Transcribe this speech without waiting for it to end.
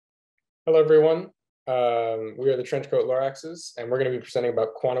Hello, everyone. We are the Trenchcoat Loraxes, and we're going to be presenting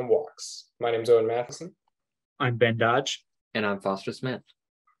about quantum walks. My name is Owen Matheson. I'm Ben Dodge. And I'm Foster Smith.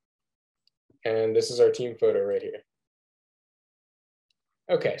 And this is our team photo right here.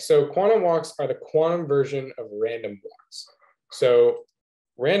 Okay, so quantum walks are the quantum version of random walks. So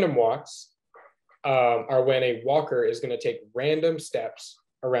random walks are when a walker is going to take random steps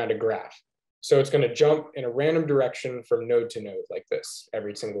around a graph. So it's going to jump in a random direction from node to node like this,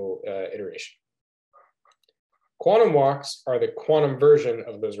 every single iteration. Quantum walks are the quantum version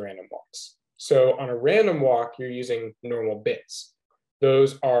of those random walks. So on a random walk, you're using normal bits.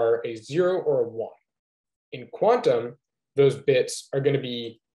 Those are a 0 or a 1. In quantum, those bits are going to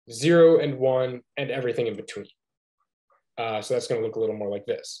be 0 and 1 and everything in between. So that's going to look a little more like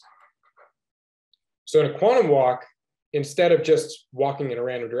this. So in a quantum walk, instead of just walking in a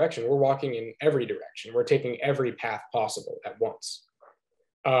random direction, we're walking in every direction. We're taking every path possible at once.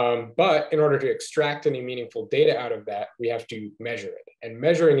 But in order to extract any meaningful data out of that, we have to measure it. And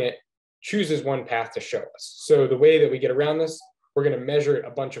measuring it chooses one path to show us. So the way that we get around this, we're going to measure it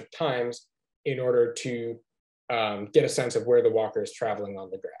a bunch of times in order to get a sense of where the walker is traveling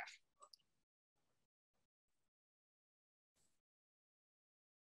on the graph.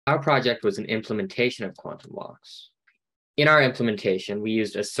 Our project was an implementation of quantum walks. In our implementation, we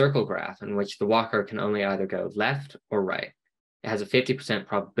used a circle graph in which the walker can only either go left or right. It has a 50%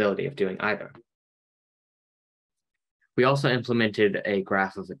 probability of doing either. We also implemented a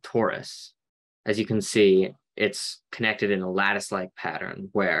graph of a torus. As you can see, it's connected in a lattice-like pattern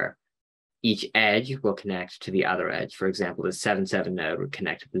where each edge will connect to the other edge. For example, the 7,7 node would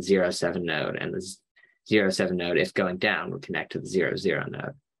connect to the 0,7 node, and the 0,7 node, if going down, would connect to the 0,0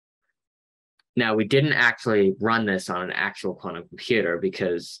 node. Now, we didn't actually run this on an actual quantum computer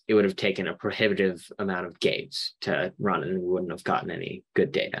because it would have taken a prohibitive amount of gates to run, and we wouldn't have gotten any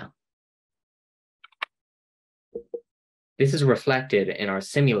good data. This is reflected in our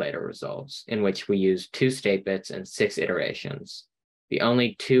simulator results, in which we used 2 state bits and 6 iterations. The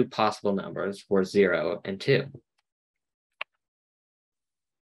only 2 possible numbers were 0 and 2.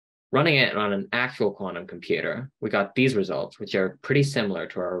 Running it on an actual quantum computer, we got these results, which are pretty similar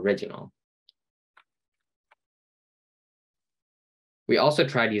to our original. We also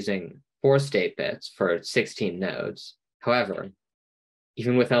tried using 4 state bits for 16 nodes. However,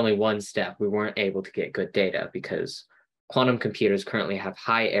 even with only 1 step, we weren't able to get good data because quantum computers currently have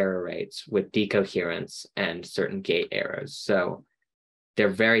high error rates with decoherence and certain gate errors. So they're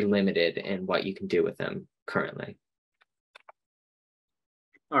very limited in what you can do with them currently.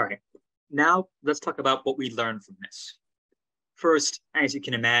 All right, now let's talk about what we learned from this. First, as you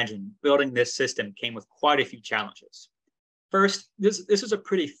can imagine, building this system came with quite a few challenges. First, this is a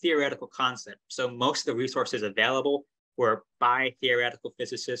pretty theoretical concept, so most of the resources available were by theoretical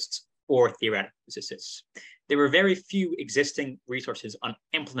physicists or theoretical physicists. There were very few existing resources on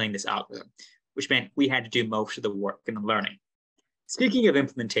implementing this algorithm, which meant we had to do most of the work and the learning. Speaking of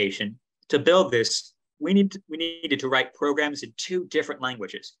implementation, to build this, we needed to write programs in 2 different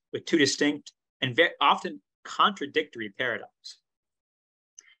languages with 2 distinct and very often contradictory paradigms.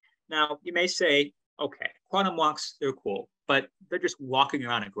 Now, you may say, okay, quantum walks, they're cool, but they're just walking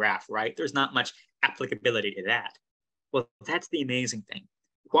around a graph, right? There's not much applicability to that. Well, that's the amazing thing.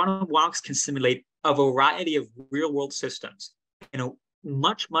 Quantum walks can simulate a variety of real-world systems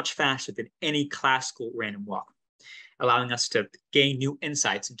much, much faster than any classical random walk, allowing us to gain new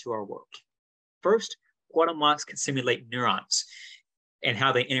insights into our world. First, quantum walks can simulate neurons and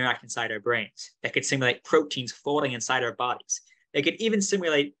how they interact inside our brains. They could simulate proteins folding inside our bodies. They could even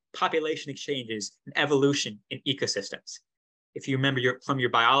simulate population exchanges and evolution in ecosystems. If you remember from your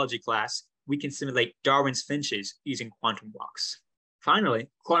biology class, we can simulate Darwin's finches using quantum walks. Finally,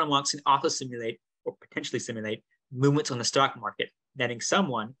 quantum walks can also simulate or potentially simulate movements on the stock market, netting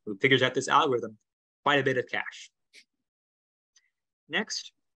someone who figures out this algorithm quite a bit of cash.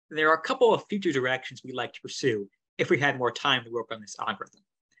 Next, there are a couple of future directions we'd like to pursue if we had more time to work on this algorithm.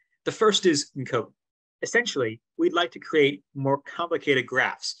 The first is encoding. Essentially, we'd like to create more complicated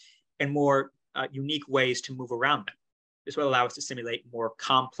graphs and more unique ways to move around them. This will allow us to simulate more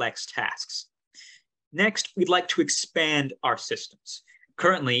complex tasks. Next, we'd like to expand our systems.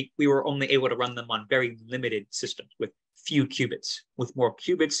 Currently, we were only able to run them on very limited systems with few qubits. With more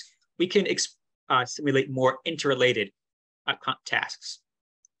qubits, we can simulate more interrelated tasks.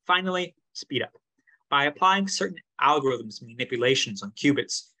 Finally, speed up. By applying certain algorithms and manipulations on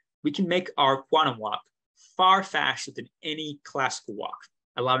qubits, we can make our quantum walk far faster than any classical walk,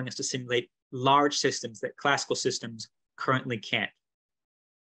 allowing us to simulate large systems that classical systems currently can't.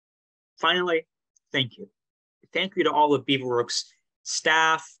 Finally, thank you. Thank you to all of BWSI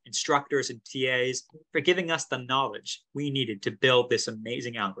staff, instructors, and TAs for giving us the knowledge we needed to build this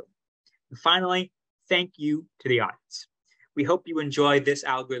amazing algorithm. And finally, thank you to the audience. We hope you enjoyed this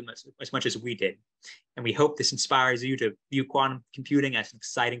algorithm as much as we did, and we hope this inspires you to view quantum computing as an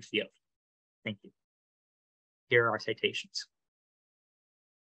exciting field. Thank you. Here are our citations.